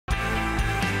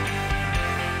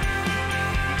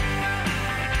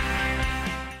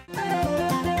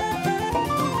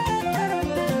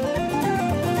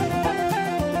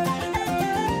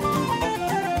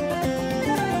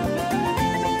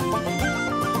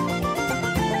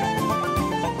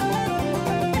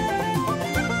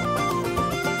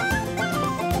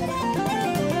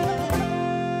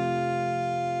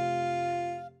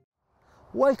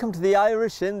welcome to the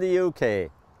Irish in the UK.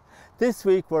 This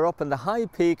week we're up in the high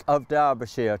peak of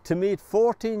Derbyshire to meet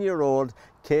 14-year-old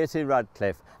Katy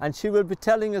Radcliffe, and she will be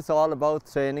telling us all about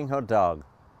training her dog.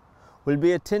 We'll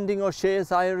be attending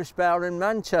O'Shea's Irish Bar in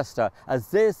Manchester as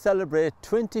they celebrate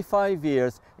 25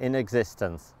 years in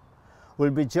existence.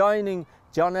 We'll be joining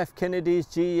John F. Kennedy's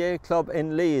GAA club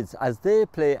in Leeds as they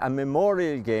play a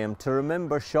memorial game to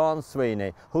remember Sean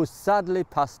Sweeney, who sadly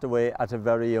passed away at a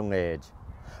very young age.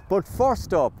 But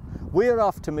first up, we're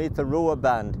off to meet the Rua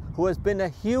Band, who has been a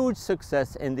huge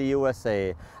success in the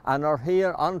USA and are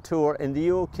here on tour in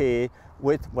the UK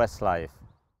with Westlife.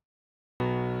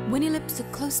 When your lips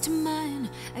are close to mine,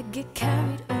 I get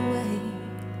carried away.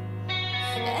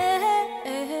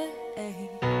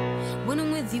 When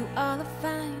I'm with you, all I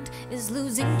find is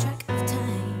losing track of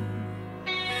time.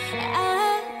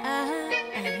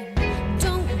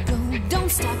 Don't go, don't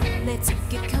stop, let's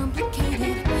get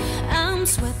complicated. I'm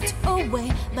swept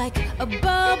away like a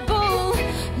bubble.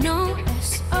 No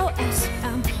SOS,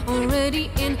 I'm already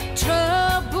in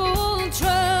trouble,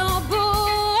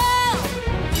 trouble.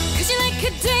 'Cause you're like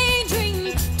a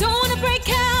daydream, don't wanna break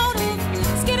out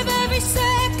of, scared of every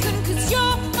second, 'cause you're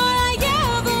all I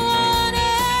ever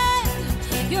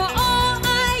wanted. You're all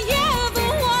I ever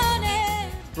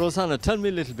wanted. Rosanna, tell me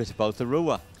a little bit about the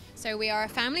Rua. So we are a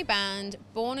family band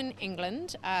born in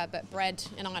England but bred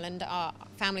in Ireland. Our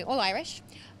family all Irish,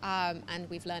 and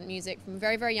we've learned music from a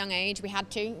very, very young age. We had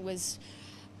to, it was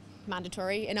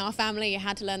mandatory in our family. You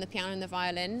had to learn the piano and the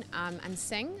violin and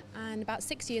sing. And about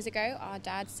 6 years ago our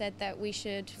dad said that we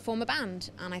should form a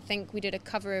band, and I think we did a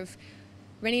cover of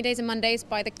Rainy Days and Mondays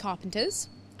by the Carpenters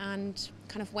and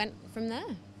kind of went from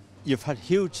there. You've had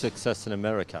huge success in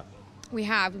America. We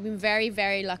have. We've been very,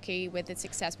 very lucky with the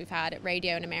success we've had at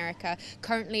radio in America.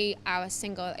 Currently, our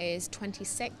single is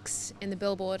 26 in the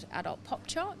Billboard Adult Pop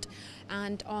Chart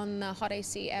and on the Hot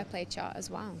AC Airplay chart as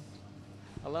well.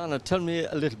 Alana, tell me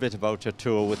a little bit about your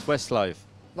tour with Westlife.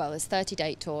 Well, it's a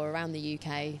 30-date tour around the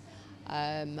UK,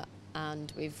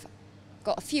 and we've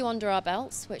got a few under our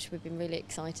belts, which we've been really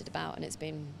excited about, and it's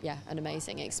been, yeah, an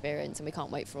amazing experience, and we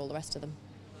can't wait for all the rest of them.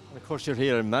 And of course, you're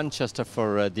here in Manchester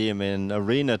for the main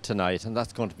arena tonight, and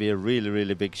that's going to be a really,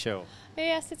 really big show.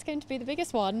 Yes, it's going to be the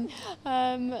biggest one.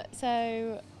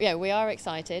 So, yeah, we are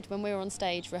excited. When we were on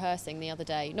stage rehearsing the other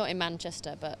day, not in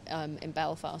Manchester, but in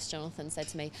Belfast, Jonathan said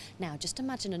to me, now just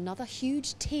imagine another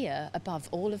huge tier above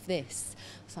all of this.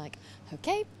 I was like,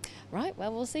 okay, right,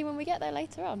 well, we'll see when we get there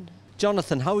later on.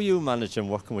 Jonathan, how are you managing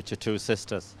working with your two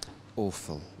sisters?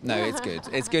 Awful. No, it's good.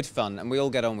 It's good fun, and we all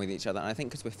get on with each other. And I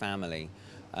think because we're family,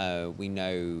 we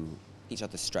know each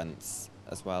other's strengths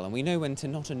as well, and we know when to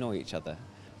not annoy each other.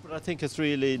 But I think it's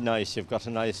really nice. You've got a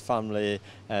nice family,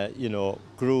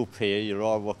 group here. You're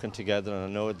all working together, and I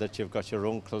know that you've got your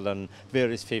uncle and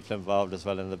various people involved as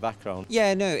well in the background.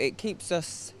 Yeah, no, it keeps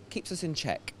us in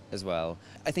check as well.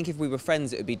 I think if we were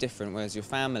friends, it would be different. Whereas your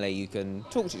family, you can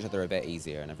talk to each other a bit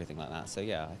easier and everything like that. So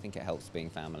yeah, I think it helps being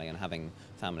family and having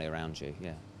family around you.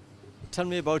 Yeah. Tell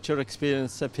me about your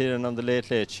experience appearing on the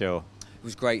Late Late Show. It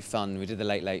was great fun. We did the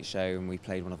Late Late Show and we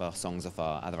played one of our songs off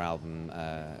our other album,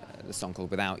 the song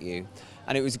called Without You.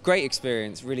 And it was a great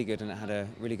experience, really good, and it had a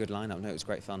really good lineup. No, it was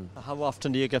great fun. How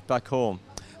often do you get back home?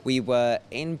 We were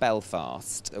in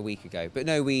Belfast a week ago, but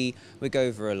no, we go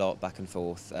over a lot back and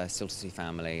forth, still to see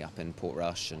family up in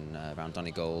Portrush and around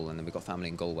Donegal, and then we've got family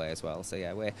in Galway as well. So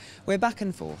yeah, we're back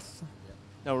and forth.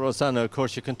 Now, Rosanna, of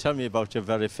course, you can tell me about your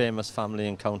very famous family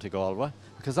in County Galway,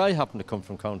 because I happen to come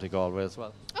from County Galway as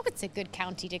well. Oh, it's a good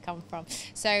county to come from.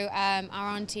 So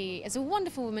our auntie is a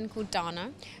wonderful woman called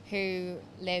Donna who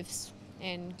lives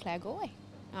in Clare, Galway.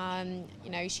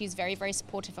 She's very, very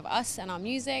supportive of us and our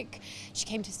music. She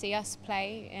came to see us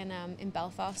play in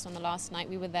Belfast on the last night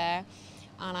we were there.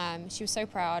 And she was so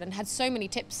proud and had so many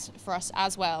tips for us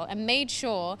as well, and made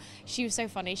sure, she was so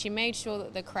funny, she made sure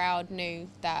that the crowd knew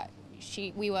that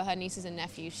we were her nieces and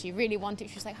nephews. She really wanted,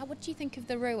 she was like, what do you think of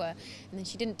the Rua? And then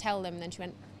she didn't tell them, and then she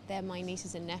went, they're my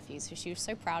nieces and nephews. So she was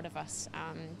so proud of us,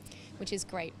 which is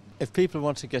great. If people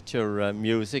want to get your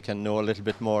music and know a little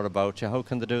bit more about you, how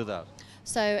can they do that?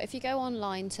 So if you go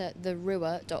online to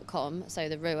therua.com, so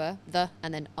the Rua,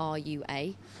 and then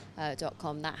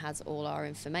RUA.com, that has all our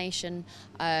information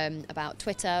about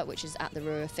Twitter, which is at the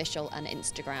Rua Official, and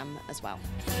Instagram as well.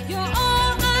 You're all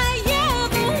I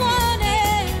ever wanted.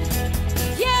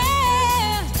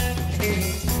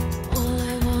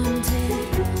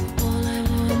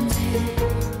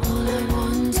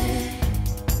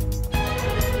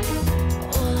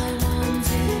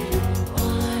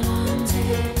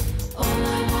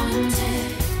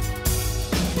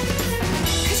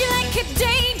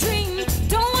 Daydream,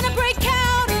 don't wanna break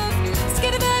out of,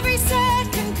 scared of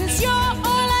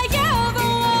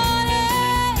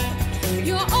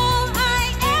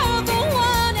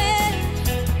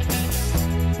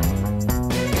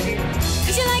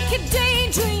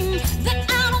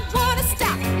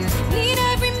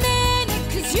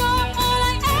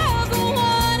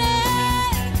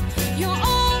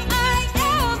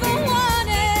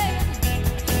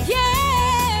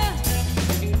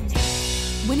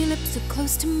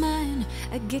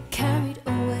get carried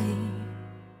away.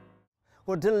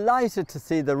 We're delighted to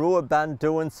see the Rua Band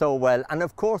doing so well, and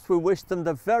of course we wish them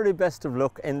the very best of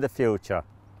luck in the future.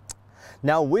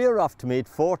 Now we're off to meet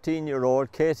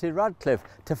 14-year-old Katy Radcliffe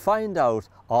to find out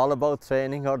all about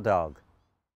training her dog.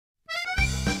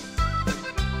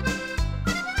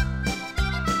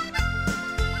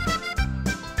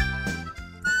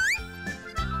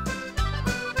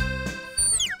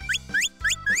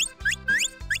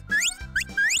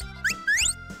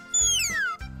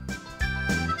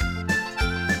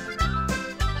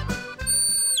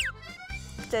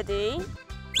 Steady.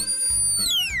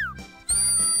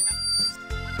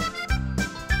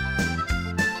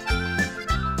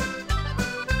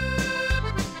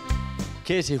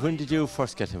 Katy, when did you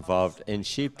first get involved in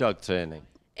sheepdog training?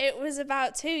 It was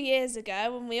about 2 years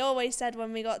ago, and we always said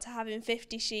when we got to having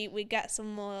 50 sheep, we'd get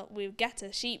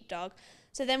a sheepdog.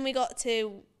 So then we got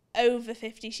to over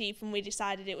 50 sheep, and we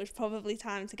decided it was probably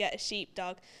time to get a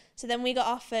sheepdog. So then we got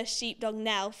our first sheepdog,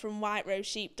 Nell, from White Rose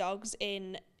Sheepdogs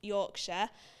in Yorkshire.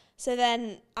 So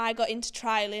then I got into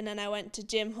trialling, and I went to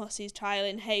Jim Hussey's trial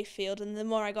in Hayfield, and the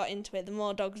more I got into it, the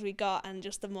more dogs we got, and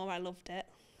just the more I loved it.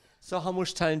 So how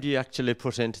much time do you actually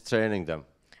put into training them?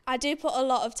 I do put a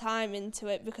lot of time into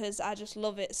it because I just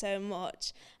love it so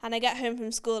much. And I get home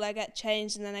from school, I get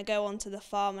changed, and then I go onto the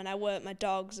farm and I work my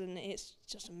dogs, and it's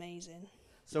just amazing.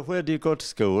 So where do you go to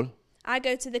school? I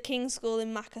go to the King's School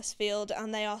in Macclesfield,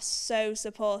 and they are so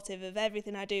supportive of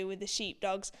everything I do with the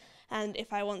sheepdogs. And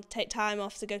if I want to take time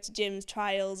off to go to Jim's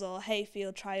trials or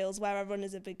Hayfield trials where I run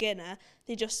as a beginner,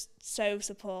 they're just so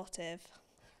supportive.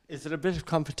 Is there a bit of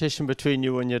competition between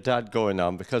you and your dad going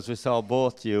on? Because we saw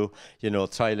both you know,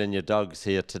 trialling your dogs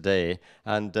here today,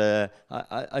 and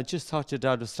I just thought your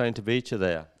dad was trying to beat you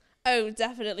there. Oh,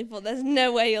 definitely, but there's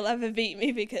no way you'll ever beat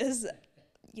me because,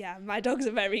 yeah, my dogs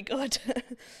are very good.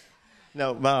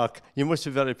 Now, Mark, you must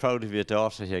be very proud of your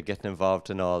daughter here getting involved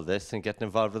in all this and getting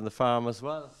involved in the farm as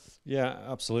well. Yeah,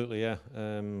 absolutely, yeah.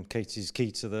 Katie's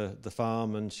key to the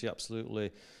farm, and she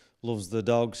absolutely loves the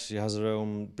dogs. She has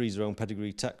breeds her own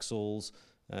pedigree Texels.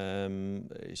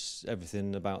 It's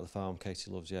everything about the farm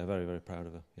Katie loves. Yeah, very, very proud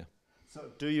of her. Yeah.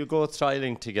 So, do you go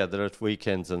trialling together at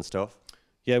weekends and stuff?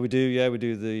 Yeah, we do. Yeah, we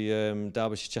do the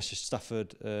Derbyshire, Cheshire,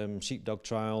 Stafford sheepdog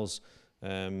trials.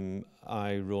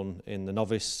 I run in the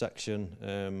novice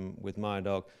section with my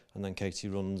dog, and then Katie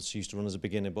runs. She used to run as a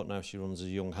beginner, but now she runs as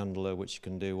a young handler, which she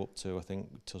can do up to, I think,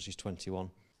 till she's 21.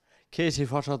 Katie,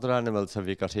 what other animals have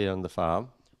you got here on the farm?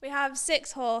 We have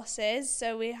 6 horses,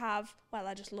 so we have, well,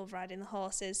 I just love riding the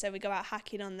horses, so we go out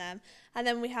hacking on them. And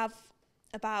then we have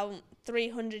about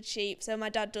 300 sheep, so my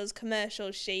dad does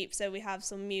commercial sheep, so we have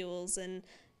some mules, and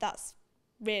that's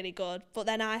really good. But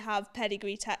then I have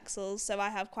pedigree Texels, so I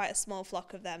have quite a small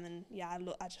flock of them, and yeah,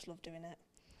 I just love doing it.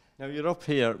 Now you're up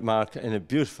here, Mark, in a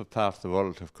beautiful part of the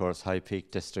world, of course, High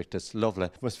Peak District. It's lovely.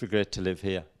 It must be great to live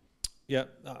here. Yeah,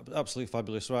 absolutely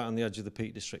fabulous. Right on the edge of the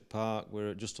Peak District Park. We're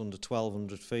at just under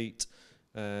 1,200 feet.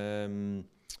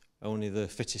 Only the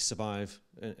fittest survive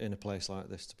in a place like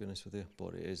this, to be honest with you.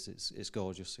 But it's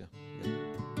gorgeous, yeah.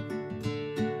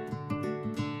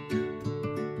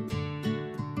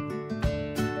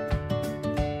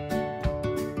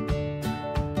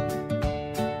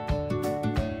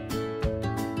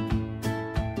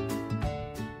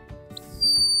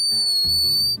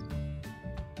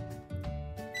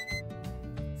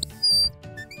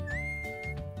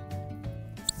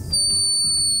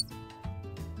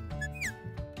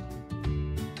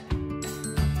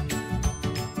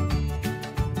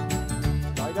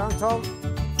 Down, Tom.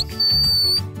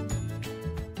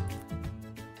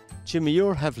 Jimmy,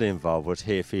 you're heavily involved with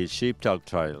Hayfield sheepdog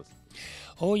trials.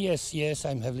 Oh yes,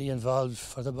 I'm heavily involved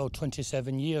for about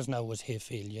 27 years now with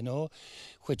Hayfield, you know,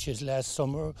 which is last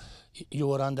summer. You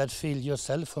were on that field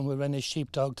yourself when we ran a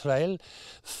sheepdog trial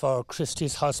for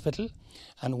Christie's Hospital,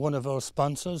 and one of our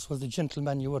sponsors was the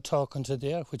gentleman you were talking to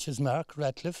there, which is Mark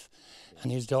Radcliffe,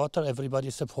 and his daughter.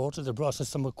 Everybody supported. They brought us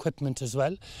some equipment as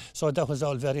well, so that was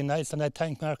all very nice, and I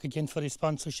thank Mark again for his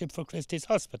sponsorship for Christie's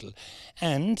Hospital.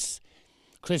 And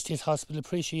Christie's Hospital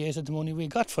appreciated the money we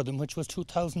got for them, which was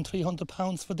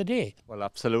 £2,300 for the day. Well,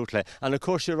 absolutely. And of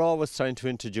course, you're always trying to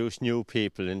introduce new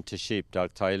people into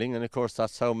sheepdog trialling, and of course,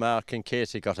 that's how Mark and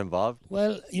Katy got involved.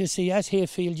 Well, you see, at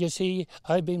Hayfield, you see,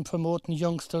 I've been promoting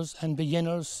youngsters and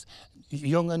beginners,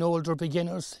 young and older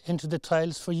beginners, into the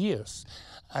trials for years.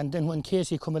 And then when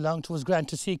Katy come along, it was grand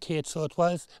to see Kate, so it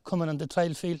was coming on the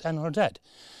trial field, and her dad.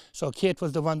 So Kate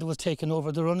was the one that was taking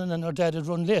over the running, and her dad had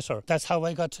run later. That's how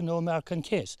I got to know Mark and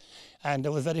Kate. And I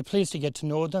was very pleased to get to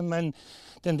know them, and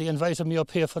then they invited me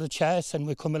up here for a chat, and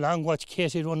we come along, watch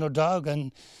Katy run her dog,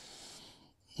 and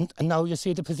And now you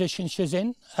see the position she's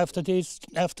in after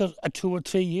 2 or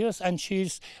 3 years, and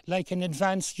she's like an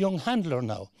advanced young handler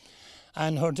now.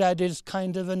 And her dad is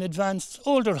kind of an advanced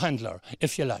older handler,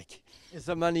 if you like. Is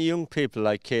there many young people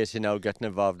like Katy now getting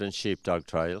involved in sheepdog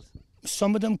trials?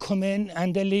 Some of them come in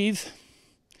and they leave,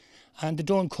 and they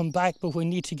don't come back, but we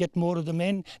need to get more of them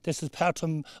in. This is part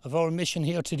of our mission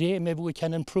here today. Maybe we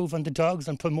can improve on the dogs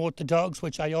and promote the dogs,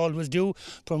 which I always do,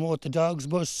 promote the dogs,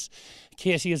 but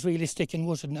Katy is really sticking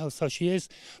with it now, so she is,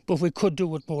 but we could do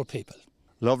with more people.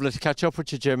 Lovely to catch up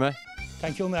with you, Jimmy.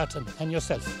 Thank you, Martin, and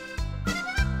yourself.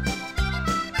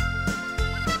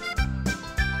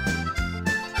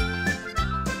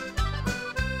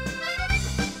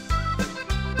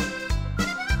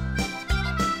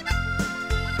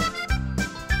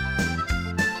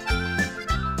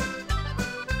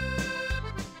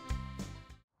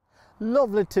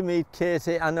 Lovely to meet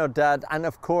Katy and her dad, and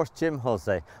of course Jim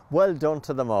Hussey. Well done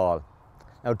to them all.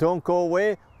 Now don't go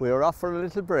away, we're off for a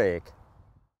little break.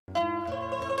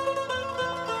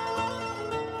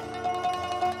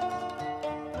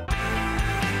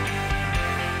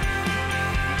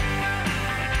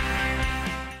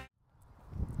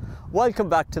 Welcome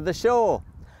back to the show.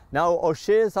 Now,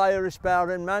 O'Shea's Irish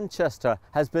Bar in Manchester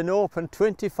has been open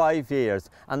 25 years,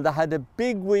 and they had a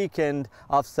big weekend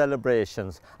of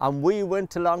celebrations, and we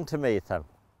went along to meet them.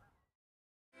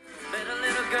 Met a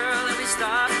little girl and we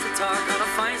started to talk on a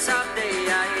fine summer day.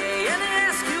 And I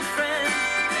asked you, friend,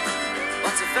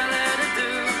 what's a fella to do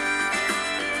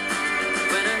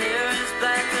when her hair is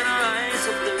black and her eyes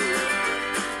are blue?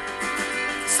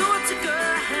 So what's a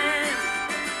girl hand?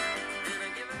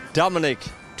 Dominic,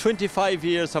 25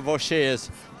 years of O'Shea's.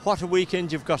 What a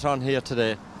weekend you've got on here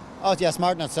today. Oh yes,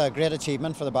 Martin, it's a great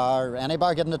achievement for the bar, any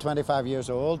bar getting to 25 years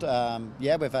old.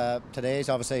 Yeah, today's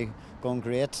obviously going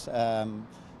great.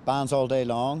 Bands all day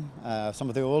long. Some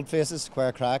of the old faces,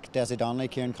 Square Crack, Desi Donnelly,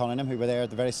 Kieran Cunningham, who were there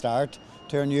at the very start.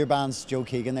 Two our new bands, Joe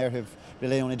Keegan there, who've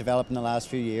really only developed in the last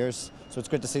few years. So it's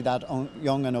good to see that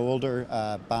young and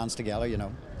older bands together, you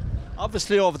know.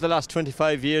 Obviously over the last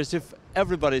 25 years,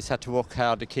 everybody's had to work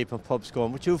hard to keep our pubs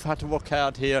going, but you've had to work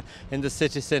hard here in the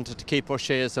city centre to keep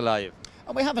O'Shea's alive.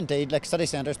 And we have indeed. Like city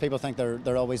centres, people think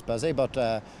they're always busy, but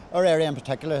our area in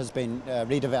particular has been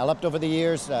redeveloped over the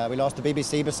years. We lost the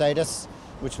BBC beside us,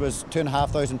 which was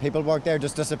 2,500 people worked there,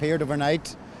 just disappeared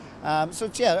overnight.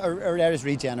 So yeah, our area's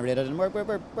regenerated, and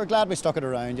we're glad we stuck it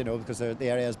around, you know, because the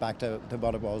area is back to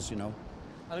what it was, you know.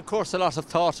 And of course a lot of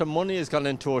thought and money has gone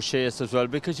into O'Shea's as well,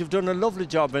 because you've done a lovely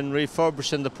job in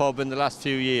refurbishing the pub in the last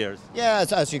few years. Yeah,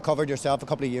 as you covered yourself a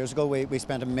couple of years ago, we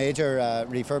spent a major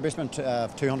refurbishment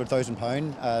of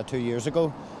 £200,000 2 years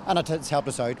ago, and it's helped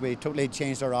us out. We totally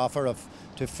changed our offer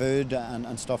to food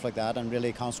and stuff like that, and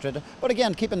really concentrated. But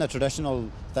again, keeping the traditional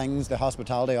things, the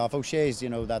hospitality of O'Shea's, you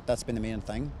know, that's been the main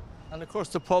thing. And of course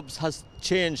the pubs has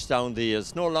changed down the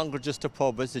years. No longer just a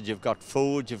pub, is it? You've got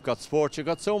food, you've got sports, you've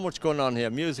got so much going on here,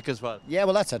 music as well. Yeah,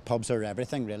 well that's it. Pubs are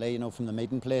everything really, you know, from the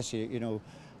meeting place. You know,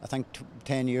 I think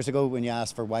 10 years ago when you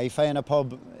asked for Wi-Fi in a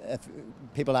pub, if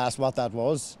people asked what that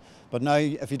was. But now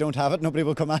if you don't have it, nobody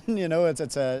will come in, you know. It's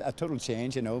a total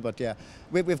change, you know. But yeah,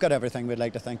 we've got everything we'd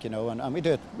like to think, you know, and we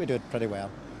do it pretty well.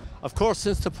 Of course,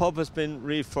 since the pub has been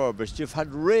refurbished, you've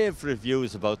had rave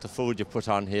reviews about the food you put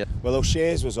on here. Well,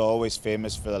 O'Shea's was always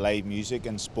famous for the live music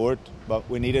and sport, but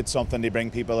we needed something to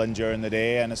bring people in during the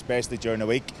day and especially during the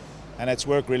week. And it's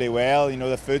worked really well. You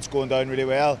know, the food's going down really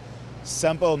well.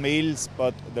 Simple meals,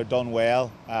 but they're done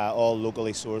well. All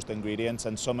locally sourced ingredients,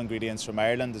 and some ingredients from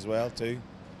Ireland as well too.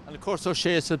 And of course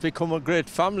O'Shea's has become a great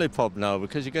family pub now,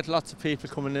 because you get lots of people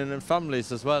coming in families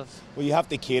as well. Well, you have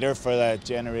to cater for the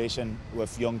generation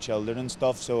with young children and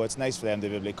stuff, so it's nice for them to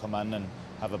be able to come in and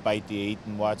have a bite to eat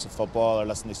and watch the football or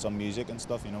listen to some music and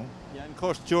stuff, you know. Yeah, and of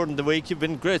course during the week you've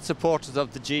been great supporters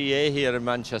of the GAA here in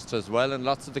Manchester as well, and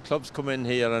lots of the clubs come in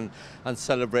here and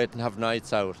celebrate and have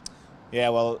nights out. Yeah,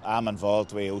 well, I'm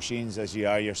involved with O'Shea's as you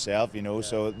are yourself, you know,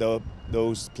 so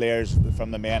those players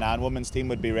from the men and women's team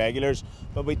would be regulars,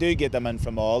 but we do get them in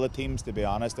from all the teams, to be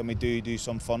honest, and we do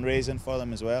some fundraising for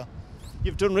them as well.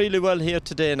 You've done really well here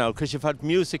today now, because you've had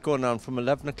music going on from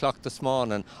 11 o'clock this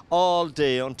morning all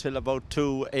day until about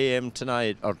 2 AM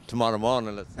tonight, or tomorrow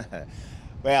morning, let's say.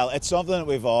 Well, it's something that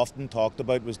we've often talked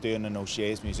about, was doing an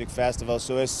O'Shea's Music Festival,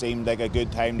 so it seemed like a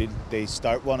good time to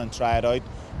start one and try it out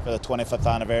for the 25th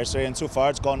anniversary, and so far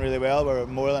it's gone really well. We're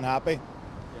more than happy.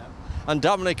 Yeah. And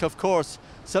Dominic, of course,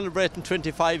 celebrating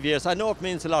 25 years. I know it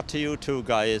means a lot to you two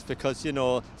guys because, you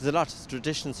know, there's a lot of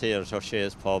traditions here at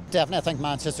O'Shea's pub. Definitely, I think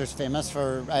Manchester's famous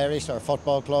for Irish or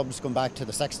football clubs going back to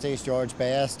the 60s, George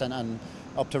Best and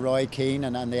up to Roy Keane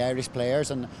and the Irish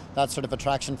players, and that sort of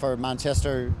attraction for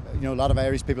Manchester. You know, a lot of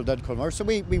Irish people did come over, so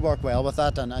we work well with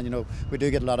that, and you know, we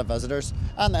do get a lot of visitors,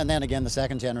 and then again the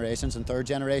second generations and third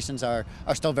generations are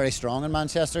still very strong in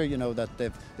Manchester. You know, that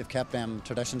they've kept them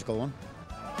traditions going.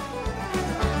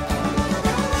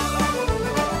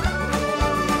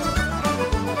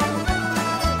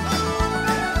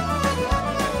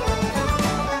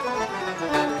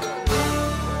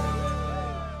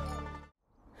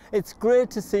 It's great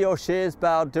to see O'Shea's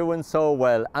Bar doing so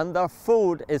well, and their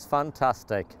food is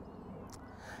fantastic.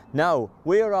 Now,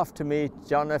 we are off to meet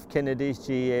John F. Kennedy's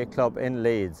GAA club in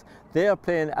Leeds. They are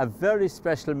playing a very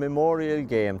special memorial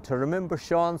game to remember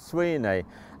Sean Sweeney,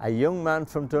 a young man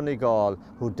from Donegal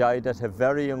who died at a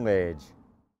very young age.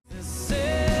 This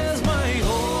is my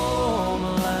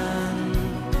homeland,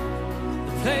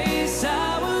 the place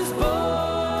I was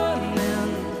born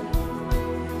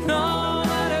in. No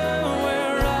matter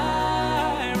where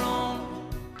I roam.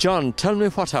 John, tell me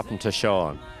what happened to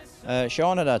Sean.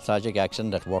 Sean had a tragic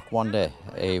accident at work one day.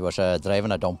 He was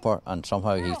driving a dumper, and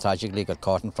somehow he tragically got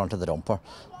caught in front of the dumper,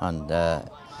 and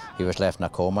he was left in a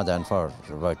coma then for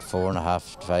about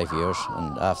 4.5 to 5 years,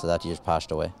 and after that he just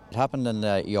passed away. It happened in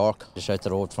York, just out the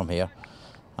road from here,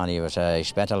 and he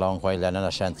spent a long while then in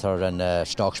a centre in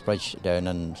Stocksbridge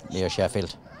down near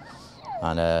Sheffield.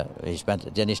 And he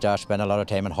started spending a lot of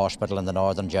time in hospital, in the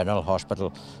Northern General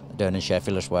Hospital down in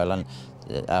Sheffield as well, and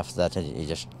after that he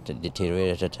just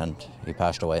deteriorated and he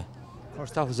passed away. Of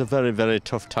course, that was a very, very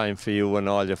tough time for you and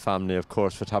all your family, of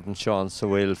course, with having Sean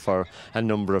so ill for a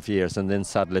number of years and then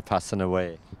sadly passing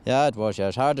away. Yeah, it was. Yeah,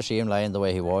 it's hard to see him lying the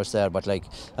way he was there, but like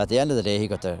at the end of the day, he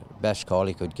got the best call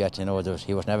he could get. You know,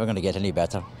 he was never going to get any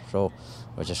better. So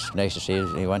it was just nice to see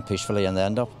he went peacefully in the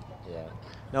end up.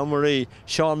 Now, Marie,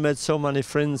 Sean made so many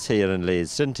friends here in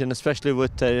Leeds, didn't he? And especially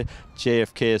with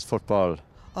JFK's football.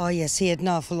 Oh yes, he had an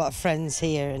awful lot of friends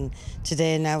here, and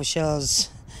today now shows,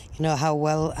 you know, how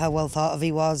well thought of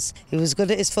he was. He was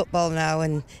good at his football now,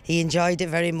 and he enjoyed it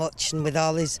very much. And with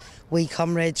all his wee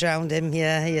comrades around him,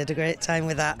 yeah, he had a great time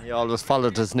with that. He always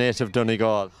followed his native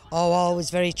Donegal. Oh, always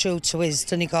very true to his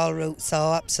Donegal roots.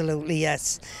 So absolutely,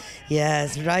 yes, yeah,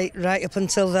 right up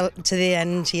until to the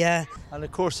end, yeah. And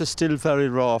of course, it's still very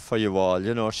raw for you all.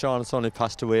 You know, Sean's only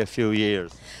passed away a few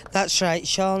years. That's right.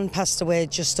 Sean passed away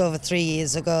just over 3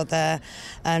 years ago there,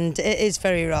 and it is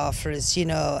very raw for us. You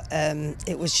know,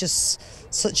 it was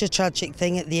just such a tragic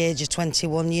thing at the age of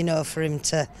 21. You know, for him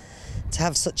to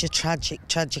have such a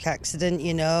tragic accident.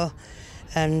 You know.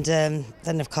 And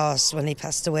then, of course, when he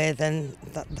passed away, then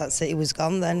that's it, he was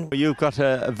gone then. You've got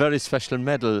a very special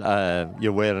medal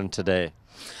you're wearing today.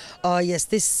 Oh yes,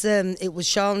 this it was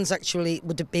Sean's actually. It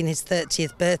would have been his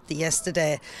 30th birthday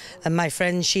yesterday, and my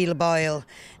friend Sheila Boyle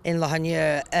in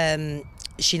Lahonure,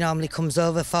 she normally comes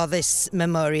over for this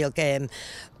memorial game,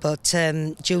 but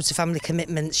due to family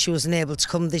commitments she wasn't able to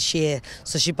come this year,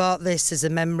 so she bought this as a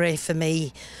memory for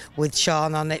me with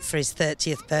Sean on it for his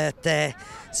 30th birthday,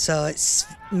 so it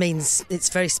means it's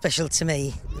very special to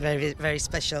me, very, very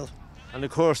special. And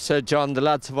of course, John, the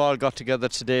lads have all got together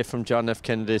today from John F.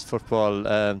 Kennedy's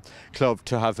football club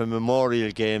to have a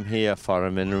memorial game here for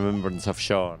him in remembrance of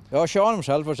Sean. Oh, Sean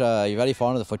himself was very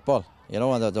fond of the football, you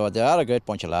know, and they are a great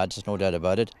bunch of lads, there's no doubt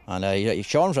about it. And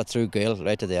Sean was a true Gael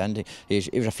right to the end. He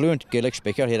was a fluent Gaelic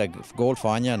speaker, he had a gold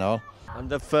fáinne and all. And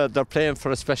they're playing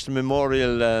for a special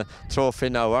memorial trophy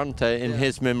now, aren't they, in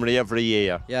his memory every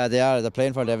year? Yeah, they are. They're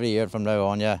playing for it every year from now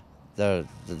on, yeah.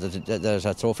 There's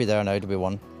a trophy there now to be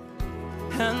won.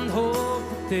 And hope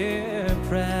that they're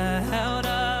proud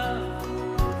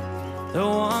of the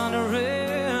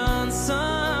wandering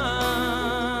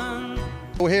son.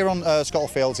 We're here on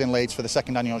Scottlefields in Leeds for the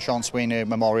second annual Sean Sweeney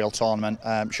Memorial Tournament.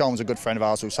 Sean was a good friend of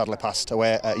ours who sadly passed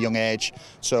away at a young age,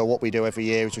 so what we do every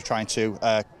year is we're trying to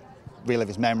relive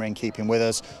his memory and keep him with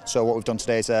us. So what we've done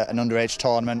today is an underage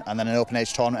tournament and then an open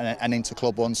age tournament and into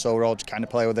Club 1, so we're all just kind of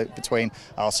play with it between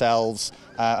ourselves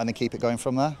and then keep it going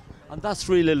from there. And that's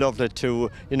really lovely to,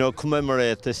 you know,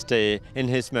 commemorate this day in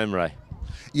his memory.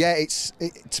 Yeah,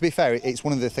 to be fair, it's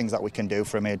one of the things that we can do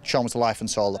for him. Sean was the life and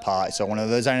soul of the party, so when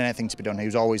there's anything to be done, he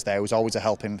was always there. He was always a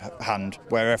helping hand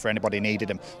wherever anybody needed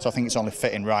him. So I think it's only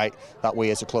fitting right that we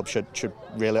as a club should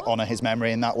really honour his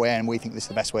memory in that way, and we think this is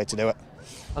the best way to do it.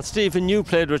 And Stephen, you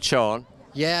played with Sean.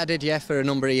 Yeah, I did, yeah, for a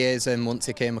number of years, and once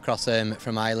he came across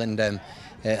from Ireland,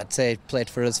 I'd say played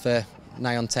for us for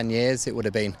nigh on 10 years it would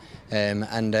have been,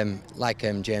 and like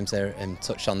James there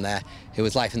touched on there, he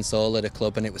was life and soul at the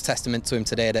club, and it was testament to him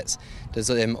today that there's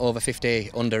over 50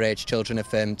 underage children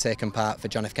have taken part for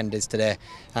John F Kennedy's today,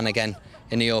 and again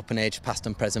in the open age past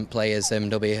and present players,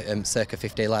 there'll be circa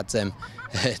 50 lads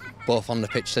both on the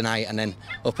pitch tonight and then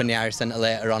up in the Irish Centre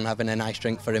later on having a nice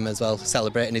drink for him as well,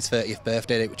 celebrating his 30th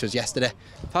birthday, which was yesterday.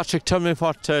 Patrick, tell me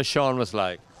what Sean was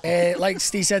like. Like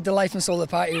Steve said, the life and soul of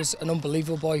the party was an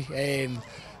unbelievable boy.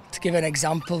 To give an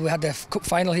example, we had the cup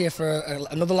final here for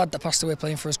another lad that passed away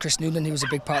playing for us, Chris Noonan. He was a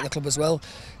big part of the club as well.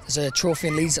 There's a trophy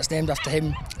in Leeds that's named after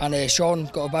him, and Sean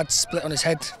got a bad split on his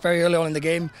head very early on in the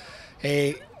game.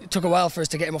 It took a while for us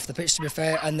to get him off the pitch, to be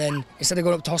fair, and then instead of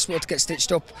going up to hospital to get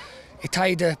stitched up, he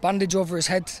tied a bandage over his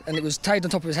head, and it was tied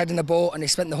on top of his head in a boat, and he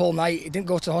spent the whole night. He didn't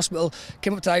go to the hospital,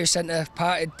 came up to the Irish Centre,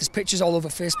 partied. There's pictures all over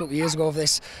Facebook years ago of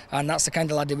this, and that's the kind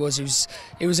of lad he was.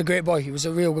 He was a great boy. He was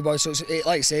a real good boy. So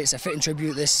like I say, it's a fitting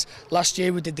tribute. This last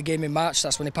year we did the game in March.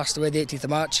 That's when he passed away, the 18th of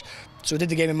March. So we did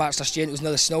the game in March last year, and it was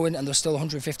nearly snowing, and there was still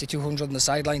 150, 200 on the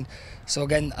sideline. So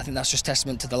again, I think that's just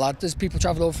testament to the lad. There's people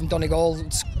travel over from Donegal.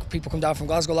 People come down from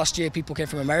Glasgow last year. People came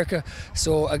from America.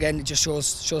 So again, it just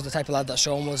shows the type of lad that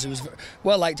Sean was. He was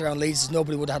well liked around Leeds.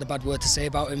 Nobody would have had a bad word to say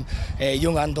about him.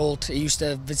 Young and old. He used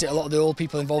to visit a lot of the old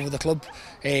people involved with the club.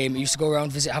 He used to go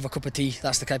around, visit, have a cup of tea.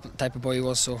 That's the type of boy he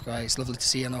was. So it's lovely to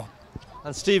see, you know.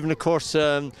 And Stephen, of course,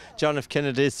 John F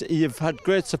Kennedy's, you've had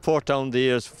great support down the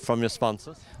years from your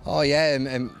sponsors. Oh yeah,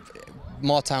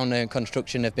 Moortown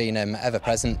Construction have been ever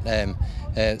present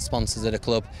sponsors of the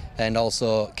club, and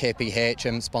also KPH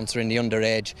sponsoring the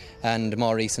underage, and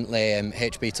more recently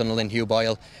HB Tunnelling, Hugh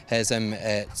Boyle has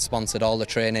sponsored all the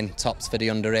training tops for the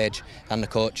underage and the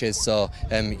coaches, so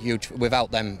huge.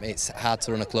 Without them it's hard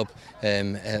to run a club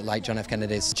like John F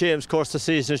Kennedy's. James, of course the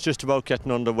season is just about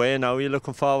getting underway now. Are you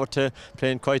looking forward to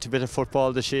playing quite a bit of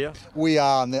football this year? We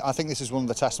are, and I think this is one of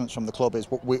the testaments from the club, is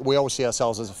we always see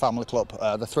ourselves as a family club.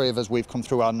 The three of us, we've come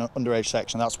through our underage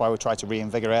section. That's why we try to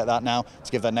reinvigorate that now,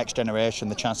 to give the next generation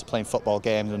the chance to play in football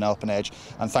games and open age.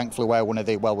 And thankfully we're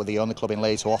we're the only club in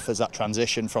Leeds who offers that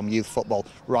transition from youth football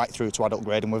right through to adult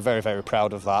grade, and we're very, very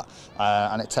proud of that.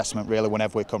 And it's testament really,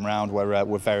 whenever we come round,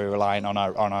 we're very reliant on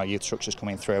our youth structures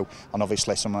coming through, and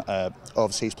obviously some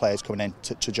overseas players coming in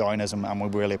to join us, and we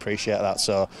really appreciate that.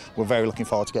 So we're very looking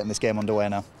forward to getting this game underway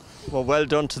now. Well, well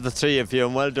done to the three of you,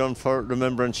 and well done for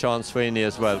remembering Sean Sweeney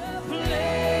as well.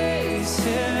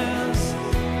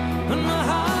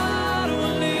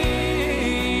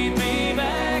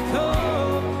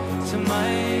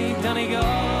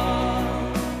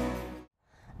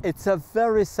 It's a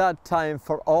very sad time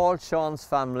for all Sean's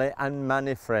family and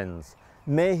many friends.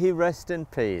 May he rest in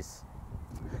peace.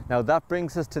 Now that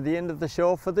brings us to the end of the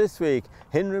show for this week.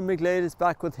 Henry McGlade is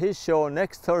back with his show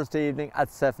next Thursday evening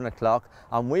at 7 o'clock,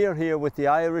 and we are here with the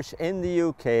Irish in the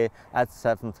UK at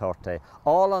 7:30,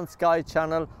 all on Sky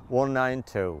Channel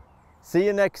 192. See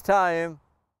you next time.